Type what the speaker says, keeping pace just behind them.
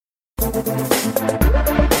You're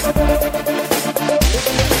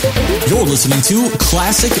listening to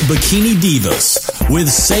Classic Bikini Divas with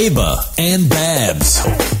Saba and Babs.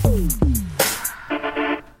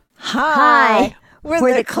 Hi.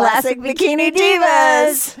 We're the Classic Bikini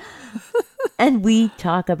Divas. And we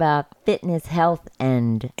talk about fitness, health,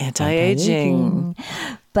 and anti-aging.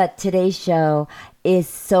 But today's show is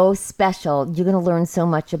so special. You're going to learn so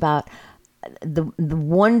much about the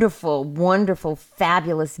wonderful, wonderful,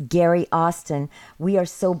 fabulous Gary Austin. We are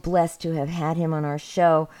so blessed to have had him on our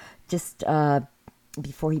show just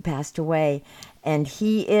before he passed away. And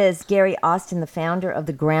he is Gary Austin, the founder of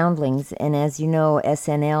the Groundlings. And as you know,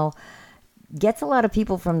 SNL gets a lot of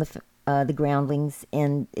people from the Groundlings,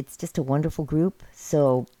 and it's just a wonderful group.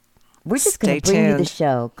 So we're just going to bring you the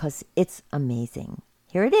show because it's amazing.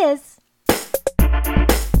 Here it is.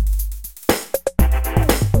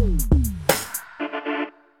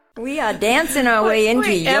 We are dancing our way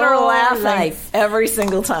into your life every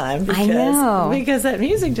single time. I know. Because that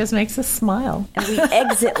music just makes us smile. And we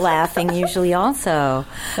exit laughing usually also.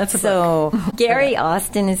 That's so Gary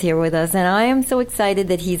Austin is here with us, and I am so excited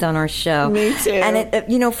that he's on our show. Me too.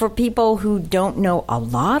 And, for people who don't know a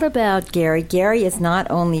lot about Gary, Gary is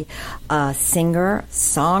not only a singer,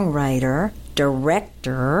 songwriter,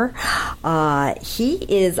 director, he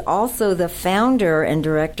is also the founder and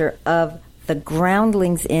director of the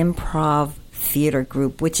Groundlings Improv Theater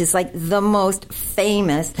Group, which is like the most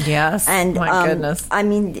famous. Yes, and my goodness. I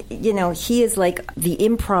mean, he is like the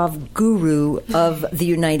improv guru of the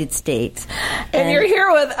United States. And you're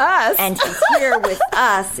here with us. And he's here with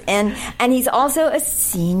us. And he's also a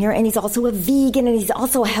senior, and he's also a vegan, and he's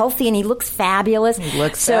also healthy, and he looks fabulous. He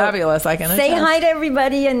looks fabulous, I can attest. Say hi to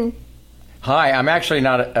everybody. And hi, I'm actually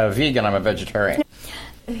not a vegan, I'm a vegetarian.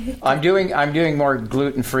 I'm doing more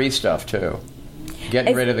gluten-free stuff too.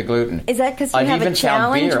 Getting rid of the gluten. Is that because you have a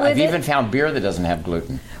challenge with it? I've even found beer that doesn't have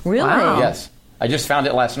gluten. Really? Wow. Yes. I just found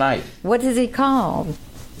it last night. What is it called?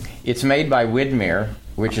 It's made by Widmer,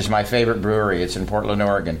 which is my favorite brewery. It's in Portland,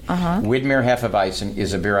 Oregon. Widmer Hefeweizen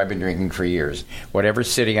is a beer I've been drinking for years. Whatever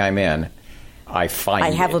city I'm in, I find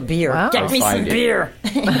I have a beer. Wow. Get me some beer.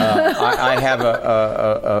 I have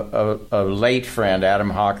a late friend,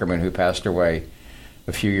 Adam Hockerman, who passed away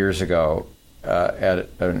a few years ago at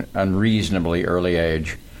an unreasonably early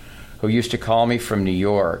age, who used to call me from New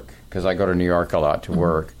York, because I go to New York a lot to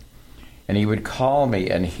work, and he would call me,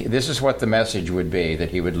 and this is what the message would be that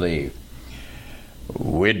he would leave.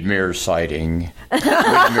 Widmer sighting.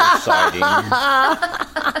 Widmer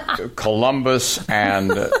sighting. Columbus and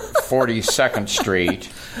 42nd Street.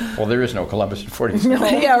 Well, there is no Columbus and 42nd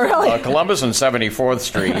Street. Yeah, really. Columbus and 74th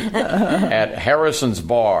Street at Harrison's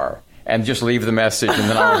Bar. And just leave the message, and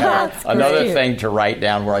then I would have another thing to write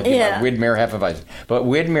down where I get my Widmer Hefeweizen. But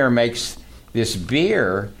Widmer makes this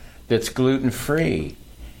beer that's gluten-free,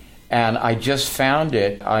 and I just found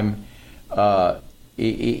it. I'm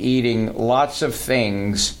eating lots of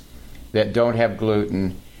things that don't have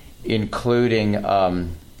gluten, including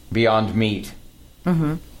Beyond Meat.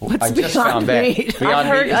 Mm-hmm. I just found that. Meat? Beyond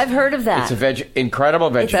Meat. I've heard of that. It's a incredible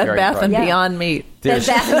vegetarian Bed Bath and product. Beyond Meat. There's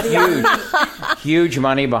Bed Bath and Beyond huge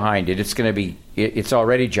money behind it. It's going to be. It's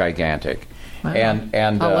already gigantic, Wow.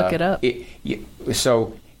 and I'll look it up.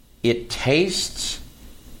 So it tastes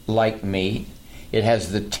like meat. It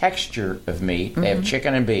has the texture of meat. They have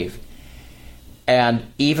chicken and beef, and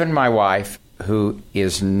even my wife, who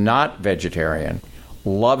is not vegetarian,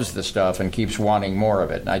 loves the stuff and keeps wanting more of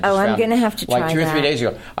it. And I just I'm going to have to try like 2 or 3 that. days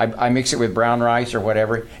ago. I mix it with brown rice or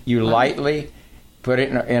whatever. You lightly put it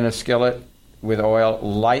in a skillet with oil,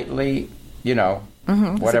 lightly,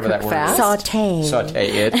 whatever that word is. Saute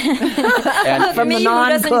it. And For me, who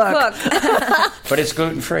doesn't cook. but it's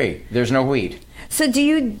gluten-free. There's no wheat. So do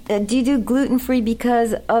you do gluten-free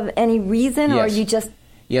because of any reason, or Yes. you just...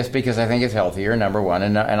 Yes, because I think it's healthier, number one,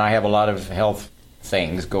 and I have a lot of health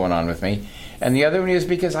things going on with me. And the other one is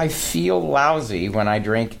because I feel lousy when I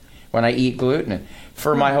eat gluten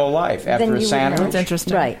for my whole life. After a sandwich, That's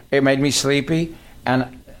interesting. Right. it made me sleepy.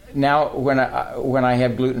 And now when I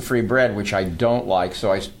have gluten-free bread, which I don't like,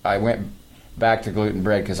 so I went back to gluten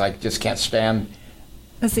bread because I just can't stand.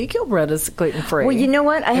 Ezekiel bread is gluten-free. Well, you know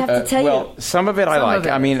what? I have to tell Well, some of it I Some like. of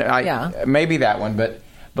it I mean, yeah. maybe that one, but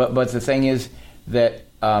the thing is that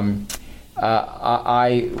when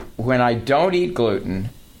I don't eat gluten,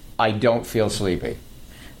 I don't feel sleepy.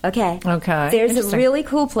 Okay. Okay. There's a Interesting. really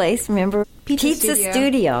cool place. Remember? Pizza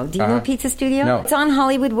Studio. Do you know Pizza Studio? No. It's on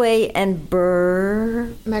Hollywood Way and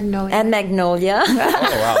Magnolia. Oh,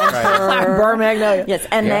 wow. Right. Bar Magnolia. Yes,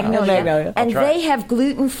 and Yeah. Magnolia. And Magnolia. And I'll try they have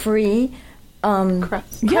gluten-free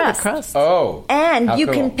Crust. Yeah, the crust. Oh. And how you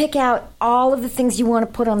cool. can pick out all of the things you want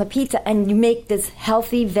to put on the pizza, and you make this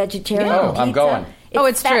healthy vegetarian Yeah. Oh, pizza. I'm going.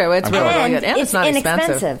 It's true. It's really, really good. And it's not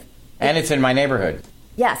inexpensive. And it's in my neighborhood.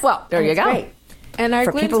 Yes. Well, there and you it's go. Great. And our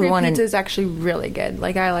For people gluten-free who wanna- pizza is actually really good.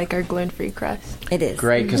 Like, I like our gluten-free crust. It is.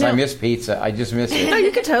 Great, because I miss pizza. I just miss it. No,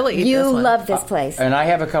 you could totally eat You this one. love this place. And I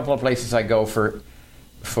have a couple of places I go for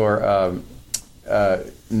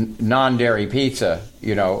non-dairy pizza,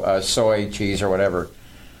 soy, cheese, or whatever.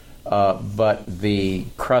 But the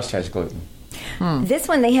crust has gluten. This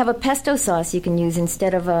one, they have a pesto sauce you can use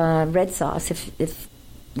instead of a red sauce if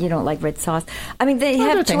you don't like red sauce. I mean, they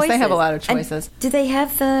have Other things. choices. They have a lot of And choices. do they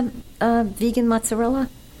have the vegan mozzarella?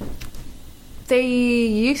 They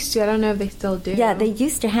used to. I don't know if they still do. Yeah, they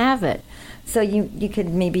used to have it. So you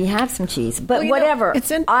could maybe have some cheese. But Well, you know, whatever. it's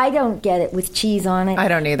in- I don't get it with cheese on it. I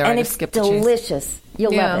don't either. And I it's just skip the cheese. delicious.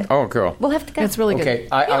 You'll Yeah. love it. Oh, cool. We'll have to go. It's really good. Okay,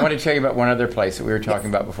 I want to tell you about one other place that we were talking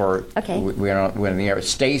about before Okay. we went in the air.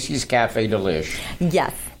 Stacy's Cafe Delish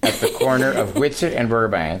Yes. at the corner of Whitsett and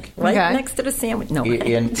Burbank Right Okay. next to the sandwich. No.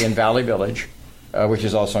 in Valley Village, which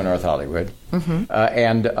is also North Hollywood. Mm-hmm.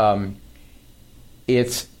 And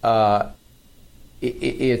it's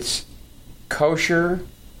kosher,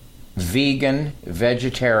 vegan,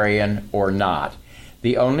 vegetarian, or not.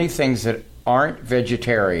 The only things that aren't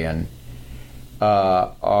vegetarian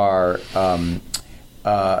are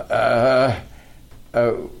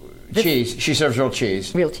cheese. She serves real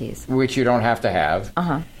cheese. Real cheese. Which you don't have to have.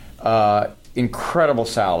 Incredible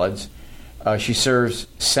salads. She serves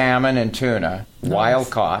salmon and tuna, wild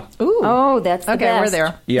caught. Ooh. Oh, that's the Okay, best. we're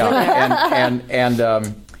there. Yeah, and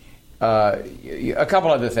a couple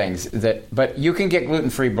other things but you can get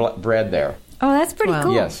gluten-free bread there. Oh, that's pretty Wow.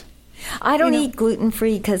 cool. Yes. I don't eat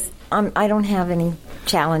gluten-free because I don't have any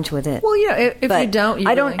challenge with it. Well, if But you don't,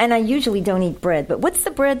 I don't, and I usually don't eat bread. But what's the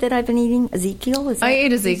bread that I've been eating? Ezekiel? Is that? I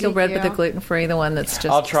eat Ezekiel bread, but the Ezekiel. gluten-free, the one that's just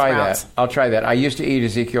I'll try sprouts. that. I used to eat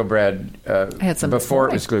Ezekiel bread had some before it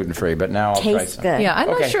before. was gluten-free, but now I'll try Tastes some. good. Yeah, I'm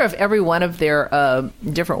Okay. not sure if every one of their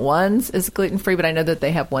different ones is gluten-free, but I know that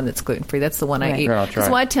they have one that's gluten-free. That's the one I Right. eat. Yeah, I'll try Because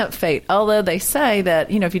it. why tempt fate? Although they say that,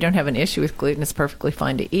 if you don't have an issue with gluten, it's perfectly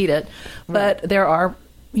fine to eat it. But there are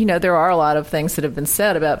a lot of things that have been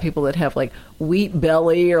said about people that have like wheat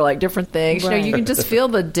belly or like different things. Right. You can just feel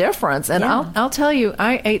the difference. And Yeah. I'll tell you,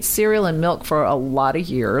 I ate cereal and milk for a lot of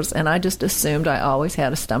years, and I just assumed I always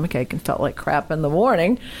had a stomach ache and felt like crap in the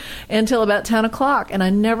morning until about 10 o'clock. And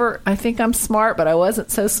I think I'm smart, but I wasn't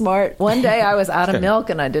so smart. One day I was out of milk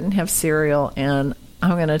and I didn't have cereal, and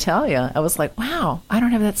I'm going to tell you, I was like, wow, I don't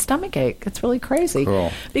have that stomach ache. It's really crazy.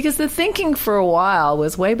 Cool. Because the thinking for a while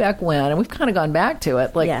was way back when, and we've kind of gone back to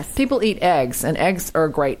it. Like, Yes. people eat eggs, and eggs are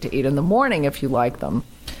great to eat in the morning if you like them.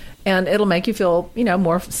 And it'll make you feel,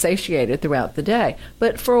 more satiated throughout the day.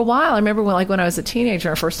 But for a while, I remember when I was a teenager,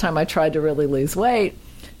 the first time I tried to really lose weight,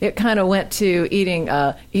 it kind of went to eating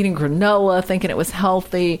granola, thinking it was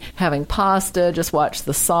healthy, having pasta, just watch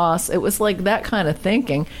the sauce. It was like that kind of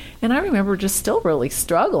thinking. And I remember just still really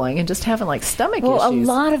struggling and just having like stomach Well, issues.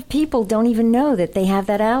 a lot of people don't even know that they have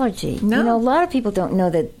that allergy. No. A lot of people don't know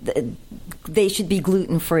that they should be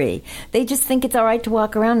gluten-free. They just think it's all right to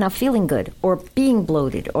walk around not feeling good or being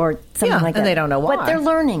bloated or something Yeah, like that. and they don't know why. But they're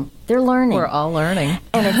learning. They're learning. We're all learning.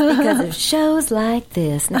 And it's because of shows like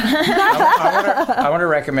this. I want to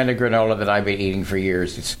recommend a granola that I've been eating for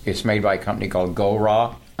years. It's made by a company called Go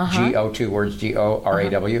Raw, G-O, 2 words,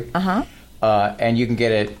 G-O-R-A-W. And you can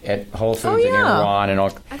get it at Whole Foods in yeah. Erewhon and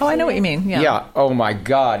all. Oh, I know what you mean. Yeah. Yeah. Oh my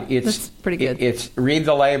God, it's That's pretty good. It's read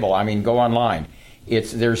the label. I mean, go online.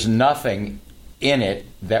 There's nothing in it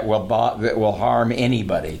that will harm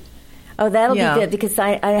anybody. Oh, that'll Yeah. be good because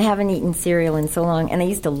I haven't eaten cereal in so long, and I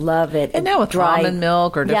used to love it. And now with dry almond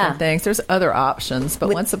milk or different Yeah. things, there's other options.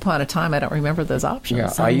 But once upon a time, I don't remember those options. Yeah,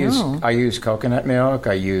 So- I use coconut milk.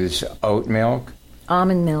 I use oat milk,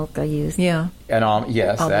 Almond milk I used. Yeah. and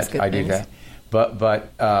yes, All those that good I do things. that.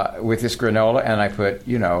 But with this granola, and I put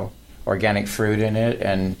organic fruit in it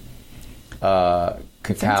and cacao,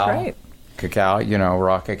 great.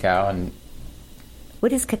 raw cacao and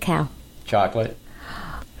What is cacao? chocolate.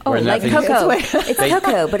 Oh, Where like nothing- cocoa. It's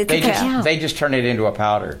cocoa, but it's They cacao. they just turn it into a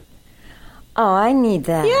powder. Oh, I need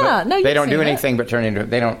that. Yeah. No, They you've don't do seen it. anything but turn into.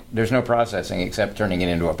 They don't. There's no processing except turning it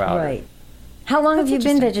into a powder. Right. How long have you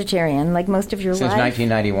been vegetarian? Like most of your Since life?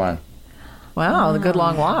 1991. Wow, the good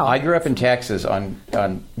long while. I grew up in Texas on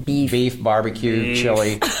beef, barbecue,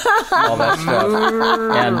 chili, all that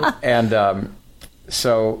stuff,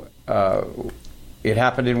 so it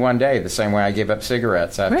happened in one day. The same way I gave up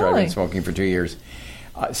cigarettes after I'd Really? been smoking for 2 years.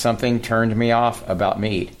 Something turned me off about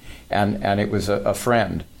meat, and it was a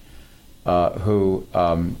friend who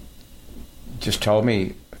just told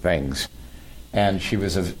me things. And she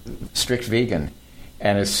was a strict vegan.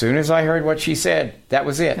 And as soon as I heard what she said, that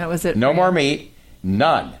was it. That was it. No more meat.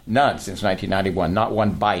 None since 1991. Not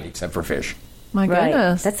one bite except for fish. My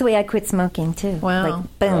goodness. That's the way I quit smoking too. Wow.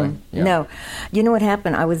 Like boom. Right, yeah. No. You know what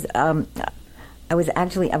happened? I was in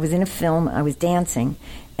a film. I was dancing,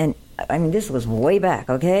 and I mean this was way back.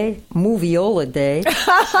 Okay, Moviola day.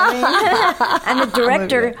 And the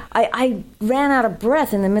director, I ran out of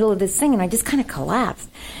breath in the middle of this thing, and I just kind of collapsed.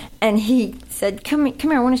 And he said, "Come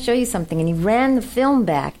here, I want to show you something." And he ran the film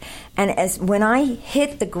back, and when I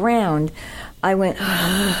hit the ground, I went.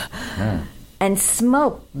 And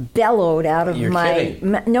smoke bellowed out of You're my...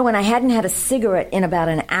 kidding. No, and I hadn't had a cigarette in about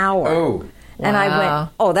an hour. Oh. And I Wow. went,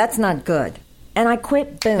 oh, that's not good. And I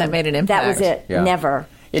quit, boom. That made an That was impact. it. Yeah. Never.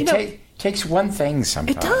 It takes one thing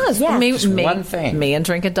sometimes. It does. Yeah. Me, Just one thing. Me and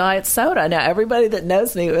drinking diet soda. Now, everybody that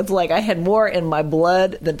knows me, it's like I had more in my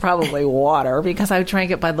blood than probably water because I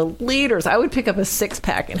drank it by the liters. I would pick up a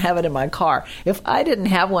 6-pack and have it in my car. If I didn't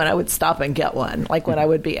have one, I would stop and get one, like when I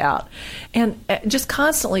would be out. And just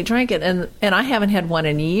constantly drank it. And I haven't had one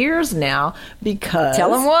in years now because...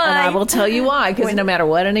 Tell 'em why. And I will tell you why. Because no matter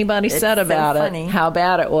what anybody said so about funny. it, how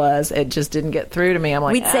bad it was, it just didn't get through to me. I'm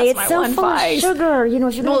like, We'd say "That's it's my so one full vice." of sugar. You know,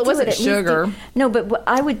 if you're Well, gonna it do wasn't at least do- sugar. No, but what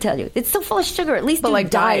I would tell you, it's so full of sugar. At least But do like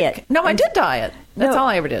diet. No, I did diet. That's No. all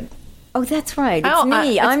I ever did. Oh, that's right. It's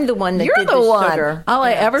me. I'm the one that you're did the one. sugar. All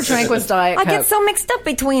I ever drank was Diet I Coke. get so mixed up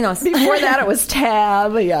between us. Before that, it was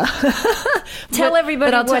Tab. Yeah. Tell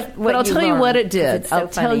everybody what I'll you tell you learned, what it 'cause did. it's so I'll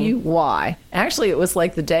tell funny. you why. Actually, it was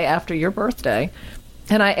like the day after your birthday,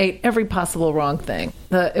 and I ate every possible wrong thing.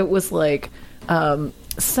 It was like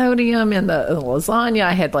sodium in the lasagna.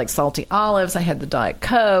 I had like salty olives. I had the Diet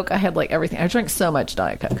Coke. I had like everything. I drank so much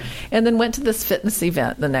Diet Coke, and then went to this fitness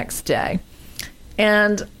event the next day,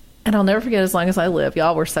 and I'll never forget as long as I live.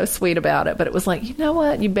 Y'all were so sweet about it, but it was like, you know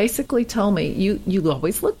what? You basically told me you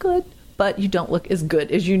always look good, but you don't look as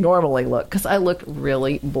good as you normally look, because I looked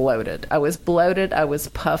really bloated. I was bloated, I was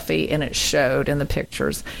puffy, and it showed in the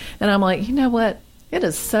pictures. And I'm like, you know what? It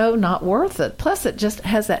is so not worth it. Plus, it just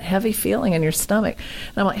has that heavy feeling in your stomach.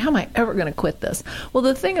 And I'm like, how am I ever going to quit this? Well,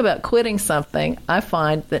 the thing about quitting something I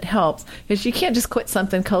find that helps is you can't just quit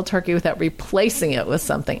something cold turkey without replacing it with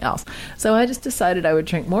something else. So I just decided I would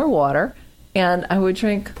drink more water, and I would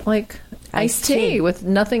drink like iced tea with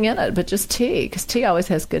nothing in it but just tea, because tea always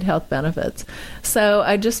has good health benefits. So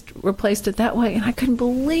I just replaced it that way, and I couldn't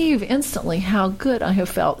believe instantly how good I have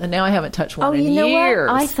felt. And now I haven't touched one in you know years.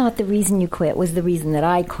 what? I thought the reason you quit was the reason that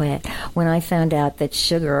I quit when I found out that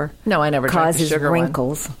sugar No, I never drank the causes sugar one.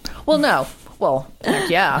 wrinkles. Well, no. Well, heck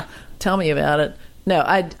yeah. Tell me about it. No,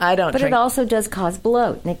 I don't But drink. it also does cause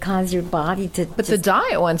bloat, and it causes your body to. But the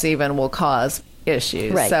diet ones even will cause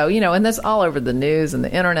issues. Right. So, and that's all over the news and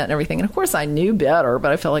the internet and everything. And of course I knew better,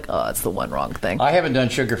 but I felt like, oh, it's the one wrong thing. I haven't done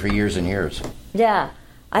sugar for years and years. Yeah,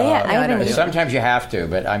 I haven't. don't Sometimes you have to,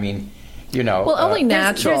 but I mean, well, only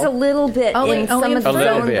natural. There's a little bit Only- in only some in of the fruit. A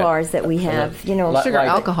phone little bit. bars that we have. Like- sugar like-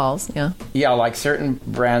 alcohols, yeah. Yeah, like certain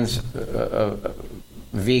brands,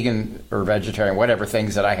 vegan or vegetarian, whatever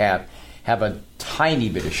things that I have a tiny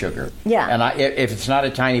bit of sugar. Yeah. And if it's not a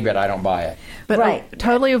tiny bit, I don't buy it. But Right.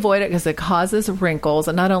 totally avoid it because it causes wrinkles,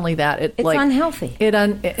 and not only that, It's unhealthy. It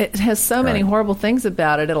has so many Right. horrible things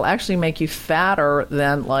about it. It'll actually make you fatter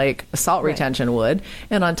than like salt retention would,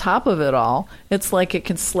 and on top of it all, it's like it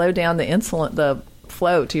can slow down the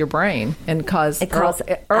flow to your brain and cause causes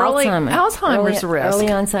early Alzheimer's. Alzheimer's risk. Early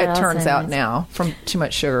onset it turns out Alzheimer's. now from too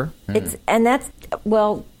much sugar. And that's we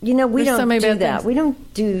There's don't so many do bad that. things. We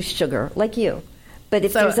don't do sugar like you. But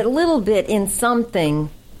if So- there's a little bit in something,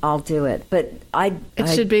 I'll do it. But I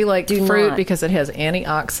Should be like do fruit not. because it has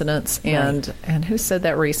antioxidants, and who said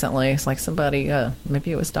that recently? It's like somebody,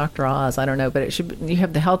 maybe it was Dr. Oz, I don't know, but you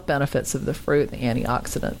have the health benefits of the fruit, the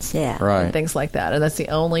antioxidants, Yeah. Right. and things like that, and that's the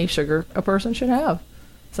only sugar a person should have.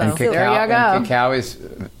 So And there you cacao, go. and cacao is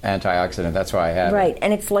antioxidant. That's why I have Right, it.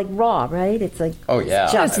 and it's like raw, right? It's like Oh, yeah.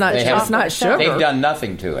 just It's not- They it's not sugar. They've done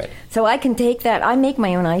nothing to it. So I can take that. I make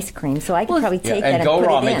my own ice cream, so I can probably Yeah, take that and and Go put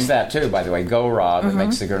Raw it makes in. that too, by the way. Go Raw, that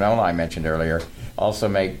makes the granola I mentioned earlier, also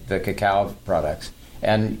make the cacao products.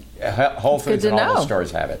 And Whole Foods to and all the know.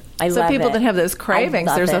 stores have it. I So love people it. that have those I cravings,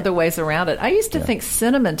 love there's it. other ways around it. I used to think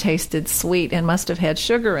cinnamon tasted sweet and must have had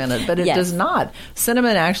sugar in it, but it Yes. does not.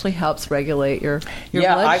 Cinnamon actually helps regulate your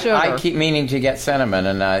blood sugar. I keep meaning to get cinnamon,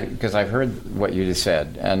 and because I've heard what you just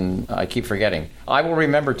said, and I keep forgetting. I will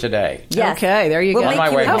remember today. Yes. Okay, there you We'll go. make On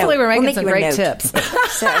my you way a home. Hopefully, note. we're making We'll some make you great a note. tips.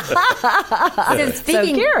 So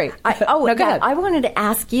speaking, Gary, no, go ahead. I wanted to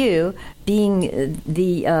ask you, being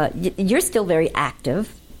you're still very active,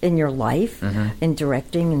 in your life, in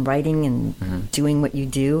directing and writing and doing what you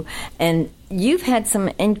do. And you've had some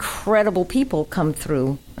incredible people come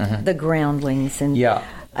through the Groundlings. And Yeah.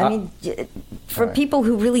 I mean, for people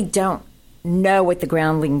who really don't know what the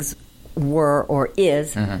Groundlings were or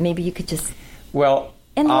is, maybe you could just Well,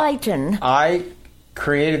 enlighten. I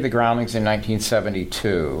created the Groundlings in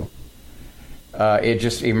 1972. It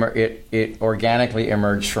just it organically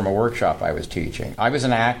emerged from a workshop I was teaching. I was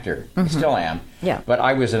an actor, I still am, but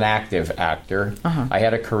I was an active actor. I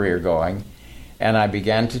had a career going, and I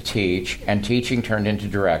began to teach, and teaching turned into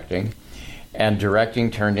directing, and directing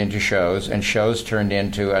turned into shows, and shows turned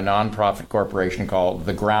into a nonprofit corporation called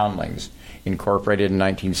the Groundlings, incorporated in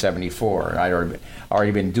 1974. And I'd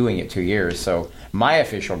already been doing it 2 years, so my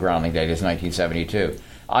official groundling date is 1972.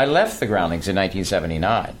 I left the Groundlings in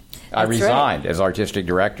 1979. I resigned as artistic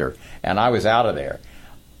director, and I was out of there.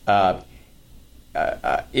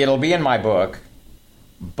 It'll be in my book,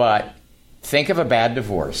 but think of a bad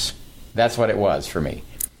divorce. That's what it was for me.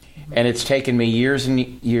 And it's taken me years and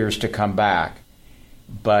years to come back.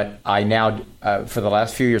 But I now, for the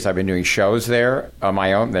last few years, I've been doing shows there on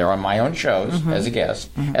my own. They're on my own shows as a guest,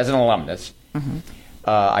 as an alumnus.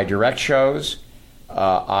 I direct shows.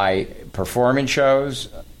 I perform in shows.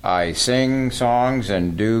 I sing songs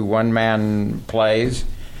and do one-man plays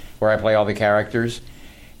where I play all the characters.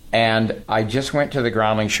 And I just went to the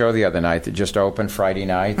Groundling show the other night that just opened Friday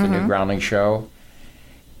night, the new Groundling show.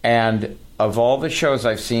 And of all the shows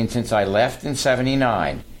I've seen since I left in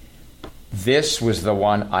 79, this was the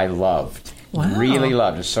one I loved. Wow. Really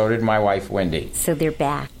loved. And so did my wife, Wendy. So they're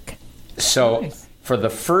back. So Nice. for the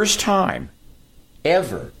first time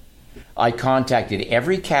ever, I contacted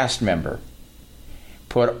every cast member,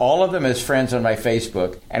 put all of them as friends on my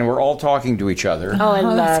Facebook, and we're all talking to each other. Oh, I Oh,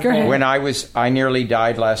 love that's great. it. When I nearly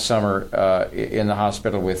died last summer in the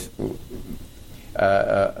hospital with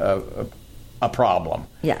a problem.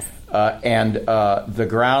 Yes. And the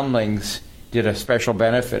Groundlings did a special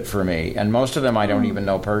benefit for me, and most of them I don't even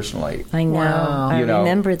know personally. I know. Wow. I You know.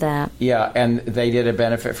 remember that. Yeah, and they did a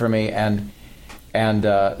benefit for me, and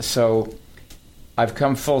so I've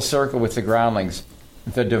come full circle with the Groundlings.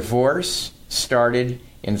 The divorce started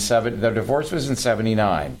the divorce was in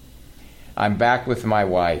 79. I'm back with my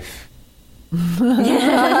wife It's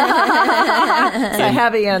a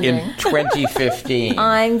happy ending. in 2015.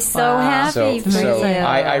 I'm so Wow. happy So, for so you.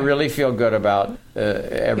 I really feel good about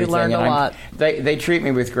everything. learned and a lot. They treat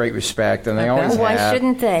me with great respect, and they always Why have.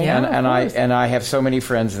 shouldn't they? Yeah. And I have so many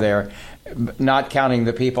friends there, not counting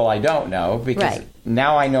the people I don't know, because Right.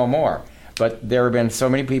 now I know more. But there have been so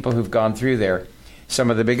many people who've gone through there,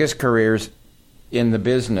 some of the biggest careers in the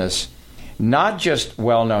business, not just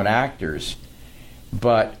well-known actors,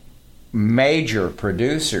 but major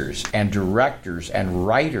producers and directors and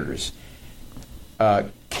writers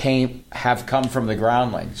have come from the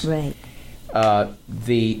Groundlings. Right.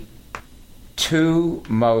 The two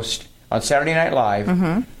most on Saturday Night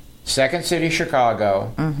Live, Second City,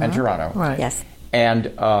 Chicago, and Toronto, Right. Yes.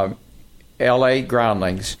 and L.A.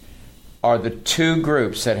 Groundlings are the two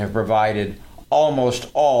groups that have provided almost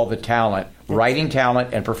all the talent, writing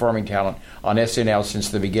talent and performing talent on SNL since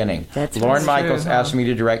the beginning. That's Lorne true, Michaels asked me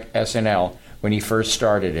to direct SNL when he first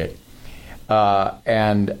started it.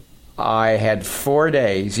 And I had 4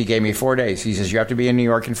 days. He gave me 4 days. He says, you have to be in New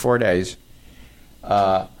York in 4 days.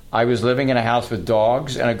 I was living in a house with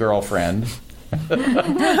dogs and a girlfriend.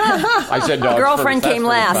 I said dogs Girlfriend first. came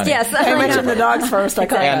That's last. pretty funny. Yes. I mentioned the dogs first. I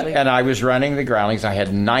caught that. And I was running the Groundlings. I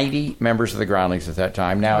had 90 members of the Groundlings at that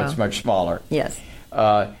time. Now it's much smaller. Yes.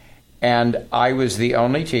 And I was the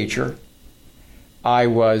only teacher. I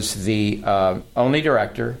was the only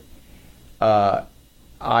director.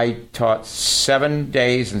 I taught 7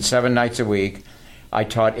 days and 7 nights a week. I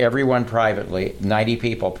taught everyone privately, 90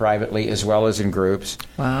 people privately, as well as in groups.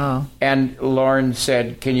 Wow. And Lauren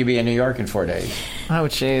said, "Can you be in New York in 4 days?" Oh,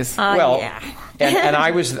 jeez. Well, yeah. and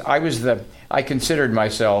I considered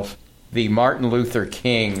myself the Martin Luther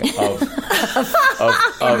King of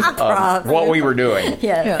what we were doing.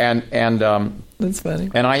 Yes. And That's funny.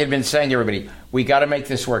 and I had been saying to everybody, we got to make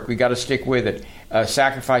this work. We got to stick with it.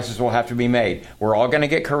 Sacrifices will have to be made. We're all going to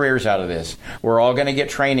get careers out of this. We're all going to get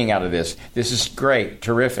training out of this. This is great,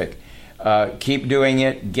 terrific. Keep doing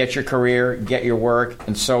it. Get your career, get your work,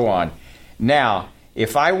 and so on. Now,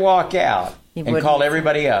 if I walk out and wouldn't. call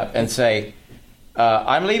everybody up and say,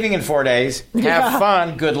 I'm leaving in 4 days. Have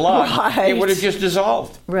fun. Good luck. Right. It would have just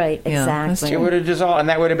dissolved. Right. Yeah, that's Exactly. It would have dissolved, and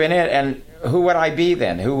that would have been it. And who would I be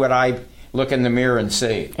then? Who would I look in the mirror and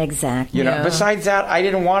see? Exactly. You know. Yeah. Besides that, I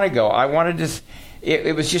didn't want to go. I wanted to.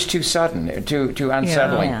 It was just too sudden, too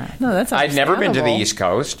unsettling. Yeah. No, that's I'd never been to the understandable. East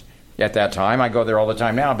Coast. at that time. I go there all the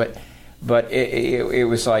time now, but it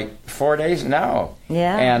was like 4 days. No.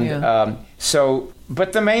 Yeah. And so,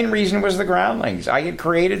 but the main reason was the groundlings. I had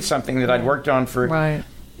created something that I'd worked on for,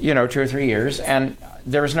 2 or 3 years, and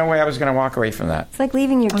there was no way I was going to walk away from that. It's like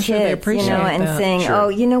leaving your I'm sure they kids, appreciate and that. saying, Sure. "Oh,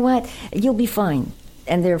 you know what? You'll be fine."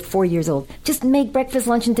 And they're 4 years old. Just make breakfast,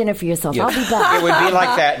 lunch, and dinner for yourself. Yeah. I'll be back. It would be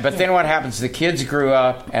like that. But then what happens? The kids grew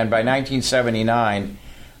up, and by 1979,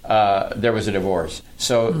 there was a divorce.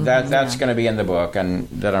 So that's going to be in the book and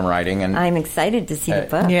that I'm writing. And I'm excited to see the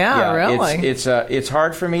book. Yeah, really. It's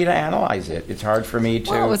hard for me to analyze it. It's hard for me to.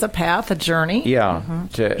 Well, it was a path, a journey. Yeah,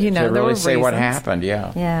 to there really were say what reasons. happened.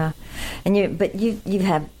 Yeah. Yeah, and you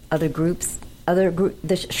have other groups,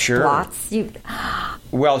 the Sure. Splots.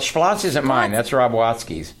 Well, Splotz isn't mine. That's Rob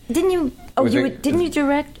Watsky's. Didn't you? Oh, Was you it- didn't you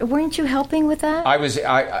direct? Weren't you helping with that? I was.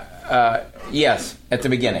 Yes, at the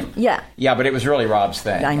beginning. Yeah. Yeah, but it was really Rob's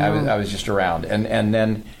thing. I know. I was just around, and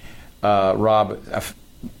then Rob,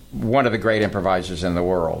 one of the great improvisers in the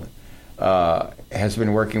world, has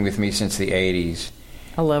been working with me since the '80s.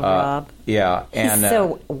 I love Rob. Yeah, He's and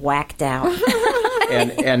so whacked out.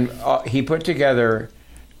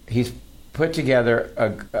 he's put together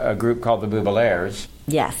a group called the Boubelaires,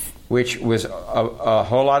 Yes. which was a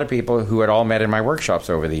whole lot of people who had all met in my workshops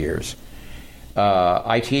over the years.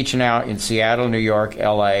 I teach now in Seattle, New York,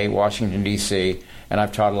 L.A., Washington, D.C., and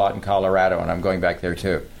I've taught a lot in Colorado, and I'm going back there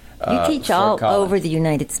too. You teach for all college. over the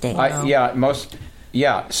United States.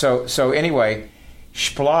 So anyway,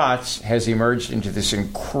 Splotz has emerged into this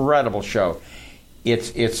incredible show.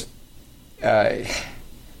 It's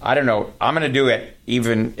I don't know. I'm going to do it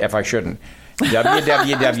even if I shouldn't.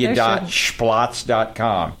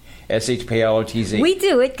 www.splotz.com. SHPLOTZ. We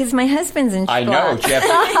do it because my husband's in I know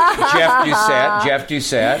Splotz. Jeff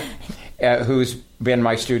Doucette, who's been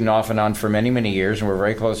my student off and on for many, many years, and we're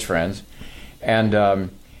very close friends. And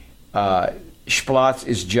Splotz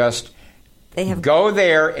is just go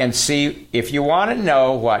there and see if you want to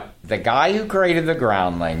know what the guy who created the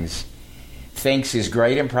Groundlings thinks is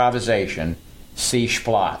great improvisation. See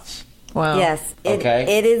Splotz. Wow. Yes.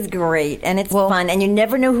 Okay. It is great, and it's fun, and you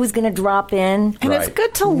never know who's going to drop in. And it's Right.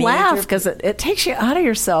 good to laugh because it takes you out of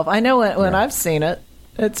yourself. I know when I've seen it,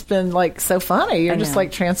 it's been like so funny. You're just know.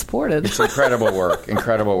 like transported. It's incredible work.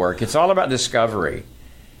 Incredible work. It's all about discovery.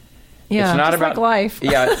 Yeah, it's not just about like life.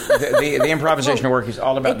 Yeah, the improvisational work is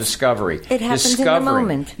all about discovery. It happens in the Discovering.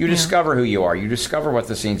 moment. You discover who you are. You discover what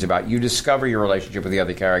the scene's about. You discover your relationship with the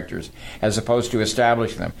other characters, as opposed to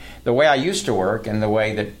establishing them. The way I used to work, and the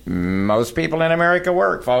way that most people in America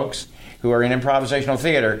work, folks, who are in improvisational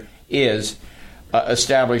theater, is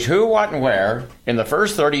establish who, what, and where in the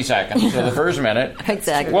first 30 seconds or the first minute.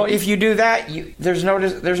 Exactly. Well, if you do that, there's no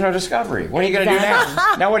discovery. What are you going to do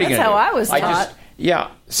now? Now what are you going That's to do? how I was taught. Yeah,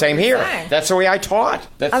 same here. Same. That's the way I taught.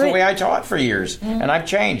 That's the mean- way I taught for years, and I've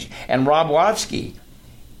changed. And Rob Watsky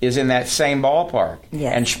is in that same ballpark.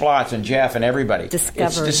 Yes. And Splotz and Jeff and everybody. Discovery.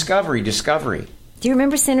 It's discovery. Do you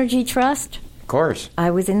remember Synergy Trust? Of course.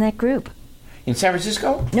 I was in that group. In San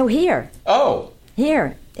Francisco? No, here. Oh,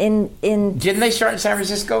 Here. In didn't they start in San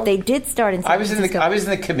Francisco? They did start in San I was Francisco. in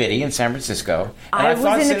the committee in San Francisco. And I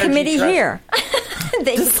thought was in the Synergy committee Trust- here.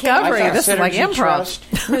 They Discovery. I thought This is like Synergy improv. Trust-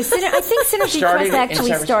 No, I think Synergy Started Trust in actually San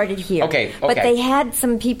Francisco. started here. Okay, But okay. they had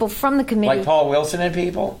some people from the committee. Like Paul Wilson and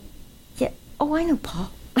people? Yeah. Oh, I know Paul.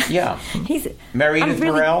 Yeah. He's Mary I'm Edith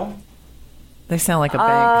really- Burrell? They sound like a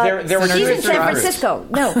bank. There were She's two in San groups. Francisco.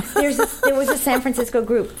 No, there was a San Francisco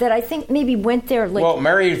group that I think maybe went there. Like, Well,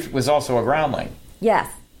 Mary was also a groundling. yes.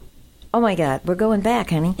 Oh my God, we're going back,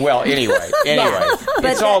 honey. Well, anyway, But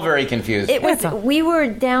it's all very confusing. It was. We were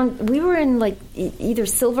in like either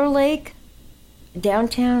Silver Lake,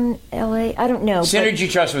 downtown LA. I don't know. but-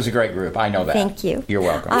 Synergy Trust was a great group. I know that. Thank you. You're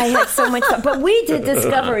welcome. I had so much fun. But we did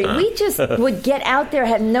Discovery. We just would get out there,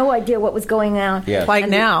 had no idea what was going on. Yes. Like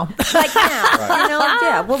now. Like now. You know,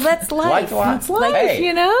 yeah. Well, that's life. Like life. It's life, Hey.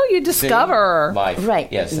 you know? You discover. Life. Right.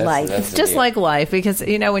 Yes, Life. that's It's the just deal. like life because,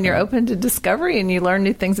 you know, when you're open to discovery and you learn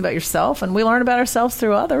new things about yourself, and we learn about ourselves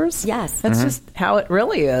through others. Yes. That's just how it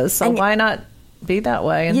really is. So And- why not be that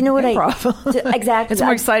way? And You know what improv? exactly. It's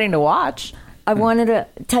more exciting to watch. I wanted to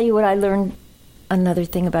tell you what I learned. Another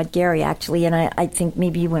thing about Gary, actually, and I think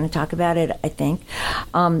maybe you want to talk about it. I think,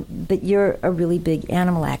 but you're a really big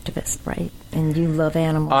animal activist, right? And you love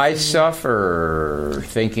animals. I suffer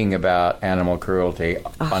thinking about animal cruelty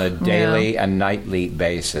on a daily and nightly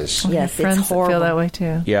basis. Yes, Friends it's that horrible. feel that way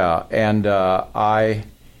too. Yeah, and I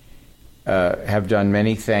have done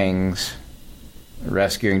many things,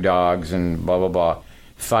 rescuing dogs and blah, blah, blah,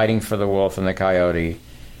 fighting for the wolf and the coyote,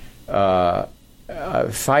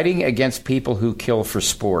 fighting against people who kill for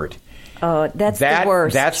sport. Oh, that's the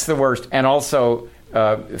worst. That's the worst. And also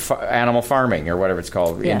animal farming, or whatever it's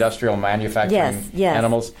called, Yes. industrial manufacturing Yes.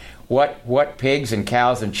 animals. What pigs and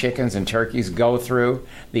cows and chickens and turkeys go through,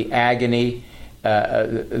 the agony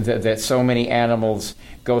that so many animals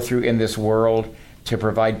go through in this world to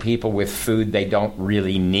provide people with food they don't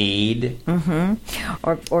really need.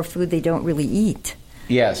 or food they don't really eat.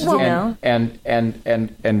 Yes, Well,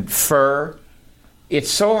 and fur. It's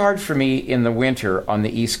so hard for me in the winter on the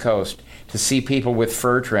East Coast to see people with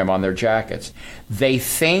fur trim on their jackets. They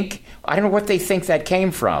think, I don't know what they think that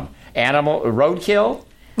came from. Roadkill?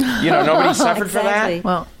 Nobody suffered for Exactly. that.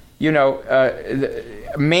 Well,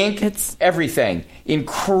 Mink, everything.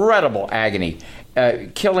 Incredible agony.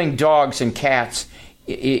 Killing dogs and cats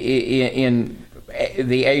in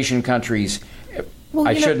the Asian countries. Well,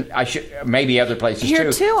 I should maybe other places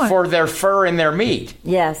Here too, for their fur and their meat.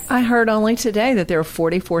 Yes. I heard only today that there are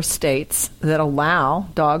 44 states that allow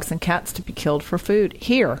dogs and cats to be killed for food.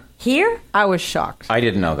 Here, I was shocked. I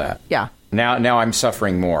didn't know that. Yeah. Now I'm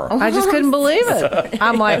suffering more. I just couldn't believe it.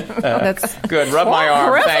 I'm like, that's Good. Rub my arm.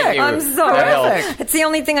 horrific. Thank you. I'm sorry. That helps. It's the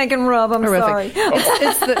only thing I can rub. I'm horrific. sorry.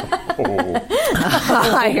 It's the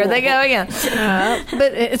here they go again.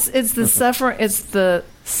 But it's the suffering. It's the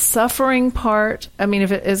suffering part. I mean,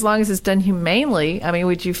 as long as it's done humanely, I mean,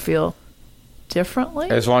 would you feel differently?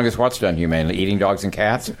 As long as what's done humanely, eating dogs and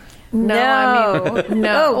cats. No, I mean,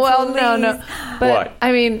 no. Oh, well, no. please. But What?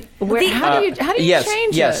 I mean, how do you yes,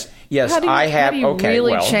 change yes, it? Yes, How do you, I have. How do you Okay,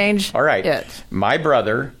 really well, change all right. it? My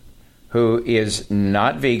brother, who is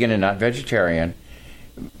not vegan and not vegetarian,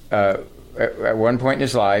 at one point in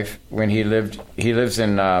his life, when he lives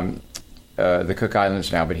in the Cook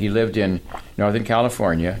Islands now, but he lived in Northern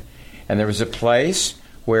California, and there was a place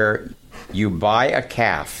where you buy a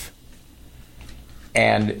calf,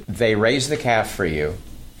 and they raise the calf for you,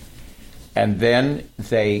 and then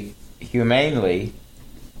they humanely,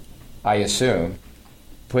 I assume,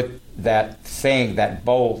 put that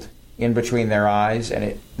bolt in between their eyes,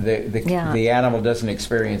 and the animal doesn't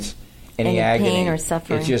experience any agony, pain or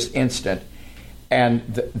suffering. It's just instant, and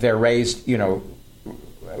they're raised,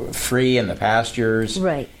 free in the pastures,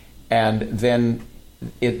 Right. And then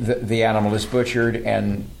the animal is butchered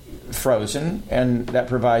and frozen, and that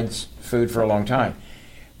provides food for a long time.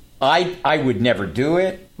 I would never do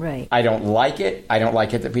it. Right. I don't like it. I don't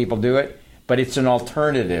like it that people do it, but it's an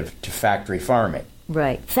alternative to factory farming.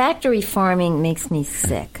 Right. Factory farming makes me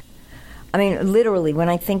sick. I mean, literally, when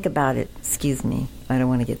I think about it, excuse me, I don't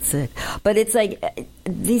want to get sick. But it's like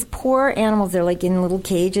these poor animals, they're like in little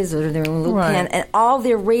cages or they're in a little Right. pen, and all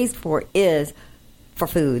they're raised for is for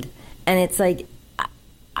food. And it's like,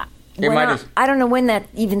 I don't know when that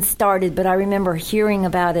even started, but I remember hearing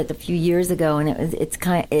about it a few years ago, and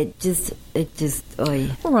it just. Oy.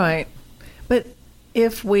 Right. But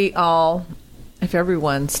if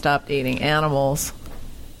everyone stopped eating animals,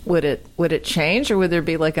 would it change, or would there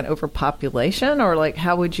be like an overpopulation, or like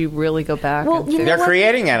how would you really go back? Well, and you know They're what?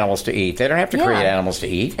 creating animals to eat. They don't have to create Yeah. animals to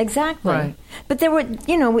eat. Exactly. Right. But there were,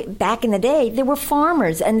 back in the day, there were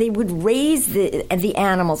farmers, and they would raise the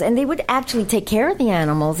animals, and they would actually take care of the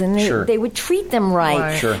animals, and Sure. they would treat them right.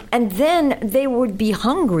 Right. Sure. And then they would be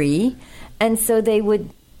hungry, and so they would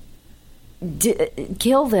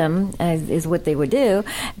kill them, as is what they would do,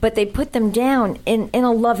 but they put them down in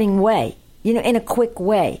a loving way, in a quick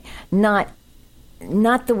way, not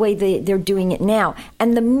the way they're doing it now.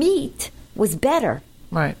 And the meat was better.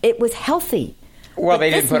 Right. It was healthy. Well, But they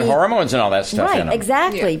didn't this put meat- hormones and all that stuff in Right, them.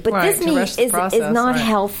 exactly. Yeah, But right, this to meat rush the is process, not right.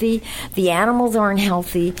 healthy. The animals aren't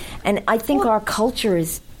healthy. And I think our culture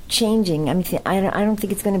is changing. I mean, I don't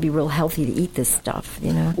think it's going to be real healthy to eat this stuff,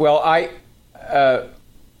 Well, I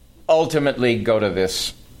ultimately go to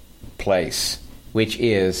this place, which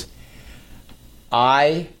is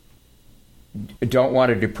I don't want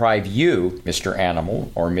to deprive you, Mr.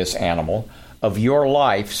 Animal or Miss Animal, of your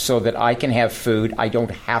life so that I can have food I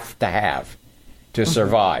don't have to have to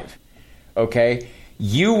survive. Okay?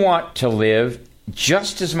 You want to live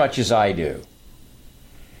just as much as I do,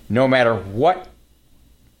 no matter what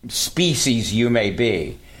species you may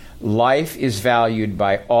be. Life is valued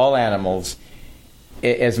by all animals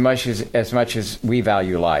as much as we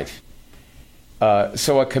value life.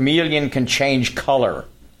 So a chameleon can change color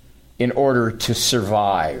in order to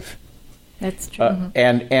survive, That's true.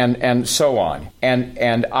 and so on.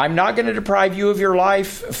 And I'm not going to deprive you of your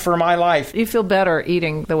life for my life. You feel better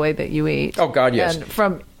eating the way that you eat. Oh God, yes. And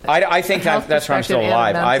from I think a health that's why I'm still perspective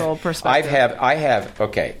and a alive. mental perspective. I have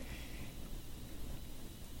okay.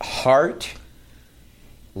 Heart,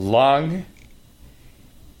 lung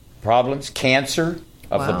problems, cancer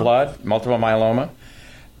of the Wow. blood, multiple myeloma,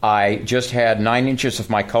 I just had 9 inches of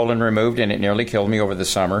my colon removed, and it nearly killed me over the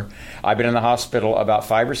summer. I've been in the hospital about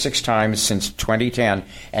 5 or 6 times since 2010,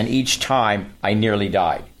 and each time I nearly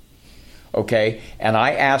died. Okay? And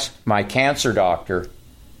I asked my cancer doctor,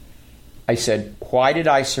 I said, why did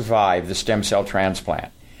I survive the stem cell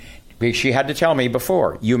transplant? Because she had to tell me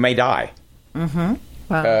before, you may die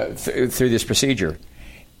through this procedure.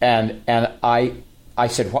 And I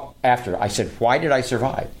said, I said, why did I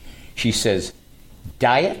survive? She says,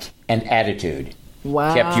 diet and attitude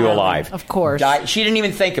kept you alive. Of course. She didn't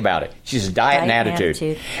even think about it. She says diet and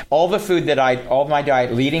attitude. All the food all my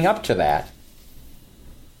diet leading up to that,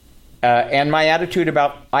 and my attitude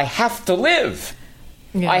about I have to live.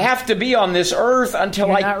 Yeah. I have to be on this earth until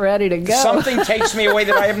You're not ready to go. Something takes me away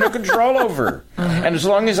that I have no control over. And as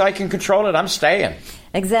long as I can control it, I'm staying.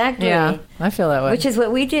 Exactly. Yeah, I feel that way. Which is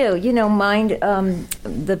what we do. You know, mind.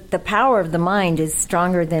 The power of the mind is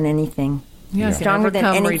stronger than anything. Yeah, stronger than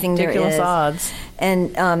anything ridiculous there is. Odds.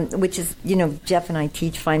 And which is, you know, Jeff and I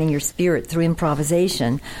teach finding your spirit through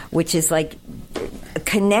improvisation, which is like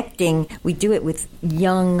connecting. We do it with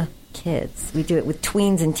young kids. We do it with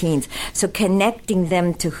tweens and teens. So connecting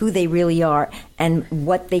them to who they really are and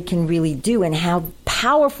what they can really do and how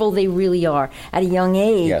powerful they really are at a young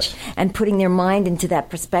age. Yes. And putting their mind into that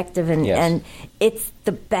perspective. And it's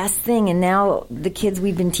the best thing. And now the kids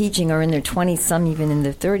we've been teaching are in their 20s, some even in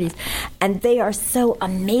their 30s. And they are so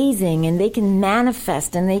amazing. And they can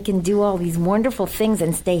manifest and they can do all these wonderful things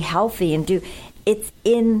and stay healthy and do. It's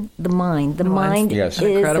in the mind. The mind is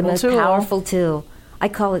the most powerful tool. I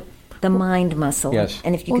call it the mind muscle. Yes.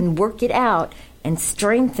 And if you can work it out and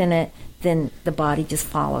strengthen it, then the body just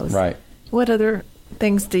follows. Right. What other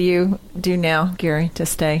things do you do now, Gary, to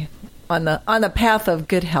stay on the path of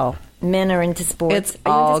good health? Men are into sports. It's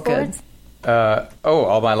all good.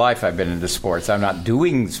 All my life I've been into sports. I'm not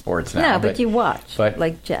doing sports now. No, but you watch,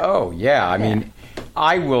 like Jeff. Oh, yeah. I mean,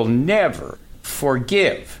 I will never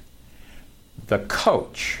forgive the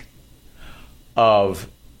coach of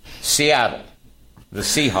Seattle, the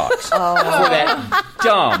Seahawks, for that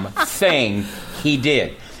dumb thing he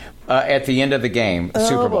did at the end of the game, the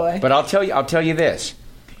Super Bowl. Boy. But I'll tell you this.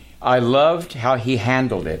 I loved how he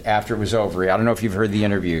handled it after it was over. I don't know if you've heard the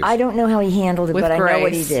interviews. I don't know how he handled it, With but grace. I know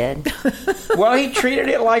what he did. Well, he treated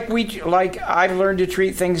it like I've learned to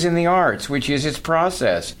treat things in the arts, which is its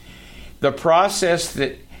process. The process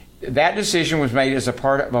that decision was made as a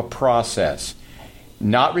part of a process,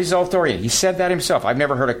 not result-oriented. He said that himself. I've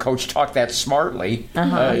never heard a coach talk that smartly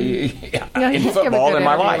in football in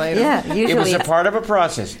my life. Yeah, usually it was a part of a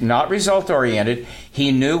process, not result-oriented.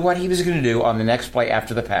 He knew what he was going to do on the next play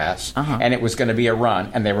after the pass, and it was going to be a run,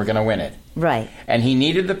 and they were going to win it. Right. And he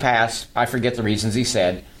needed the pass, I forget the reasons he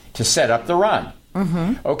said, to set up the run.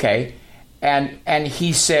 Okay. And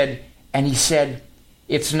he said,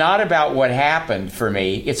 it's not about what happened for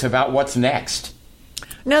me, it's about what's next.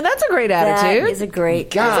 No, that's a great attitude. That is a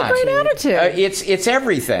great God. That's a great attitude. It's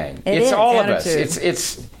everything. It it's is. all Attitude. of us.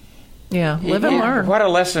 It's live and learn. What a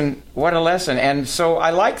lesson. What a lesson. And so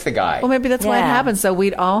I like the guy. Well, maybe that's why it Yeah. happens. So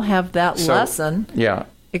we'd all have that lesson Yeah.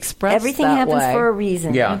 expressed Everything that happens way. for a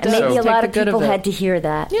reason. Yeah. And maybe So- a lot of Take the good of people it. had to hear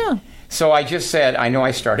that. Yeah. So I just said, I know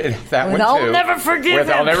I started that one I'll too. never forgive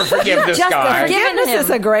him. I'll never forgive this Just guy. forgiveness Forgiveness is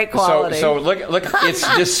a great quality. So look,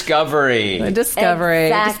 it's discovery. Discovery.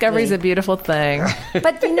 Exactly. Discovery is a beautiful thing.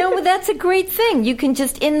 But you know, that's a great thing. You can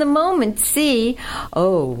just in the moment see,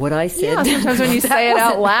 what I said. Yeah, sometimes when you that say it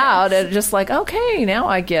out wasn't- loud, it's just like, okay, now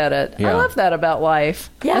I get it. I Yeah. love that about life.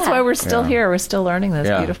 Yeah. That's why we're still Yeah. here. We're still learning those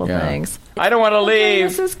Yeah, beautiful yeah. things. I don't want to Okay, leave.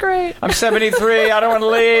 this is great. I'm 73. I don't want to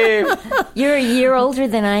leave. You're a year older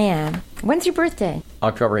than I am. When's your birthday?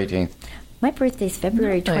 October 18th. My birthday's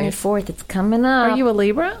February Nice. 24th. It's coming up. Are you a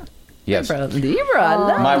Libra? Yes. Libra. I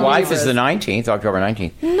love My wife is Libras. the 19th, October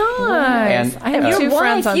 19th. Nice. And- I have Your two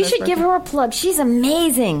friends wife, on you this should give birthday. her a plug. She's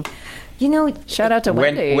amazing. You know, Shout out to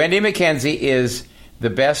Wendy. Wendy McKenzie is the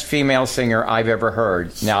best female singer I've ever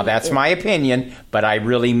heard. Now, that's my opinion, but I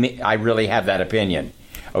really have that opinion.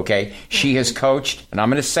 Okay? She has coached, and I'm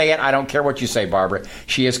going to say it, I don't care what you say, Barbara.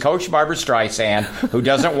 She has coached Barbara Streisand, who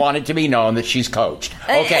doesn't want it to be known that she's coached.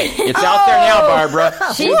 Okay, it's out there now, Barbara.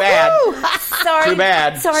 Too bad. sorry. Too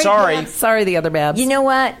bad. Sorry. Sorry. Babs. Sorry, the other Babs. You know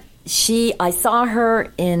what? I saw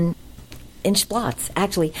her in Splatz,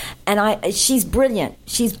 actually, and she's brilliant.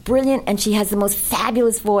 She's brilliant, and she has the most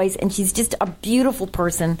fabulous voice, and she's just a beautiful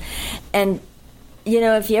person. And you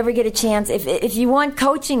know, if you ever get a chance, if you want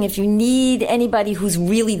coaching, if you need anybody who's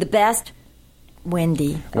really the best,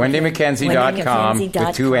 Wendy. WendyMcKenzie.com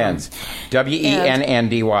with two N's.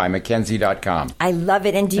 WENNDY, McKenzie.com. I love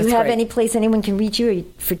it. And do you That's have great. any place anyone can reach you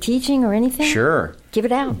for teaching or anything? Sure. Give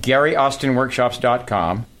it out.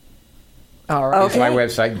 GaryAustinWorkshops.com. All right. is my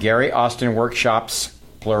website,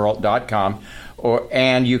 GaryAustinWorkshops.com.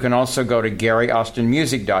 And you can also go to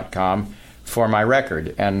GaryAustinMusic.com for my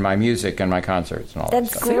record and my music and my concerts and all that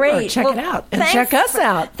That's stuff. great. Check it out. And check us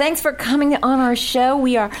out. Thanks for coming on our show.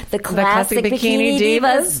 We are the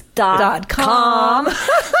ClassicBikiniDivas.com.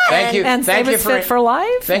 Thank you. And Thank you Saba's Fit for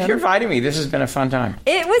Life. Thank you for inviting me. This has been a fun time.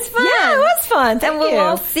 It was fun. Yeah, it was fun. Thank and we'll you.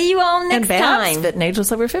 all see you all next And Babs, time.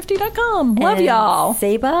 FitandAgelesOver50.com. Love And y'all.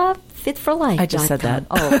 Saba, Fit for Life. I just said that.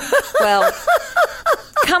 Oh, well,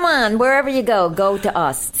 come on. Wherever you go to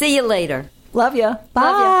us. See you later. Love ya. Bye.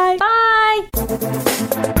 Love you. Bye.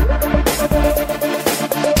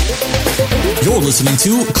 You're listening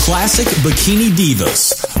to Classic Bikini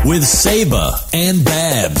Divas with Saba and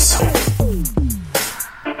Babs.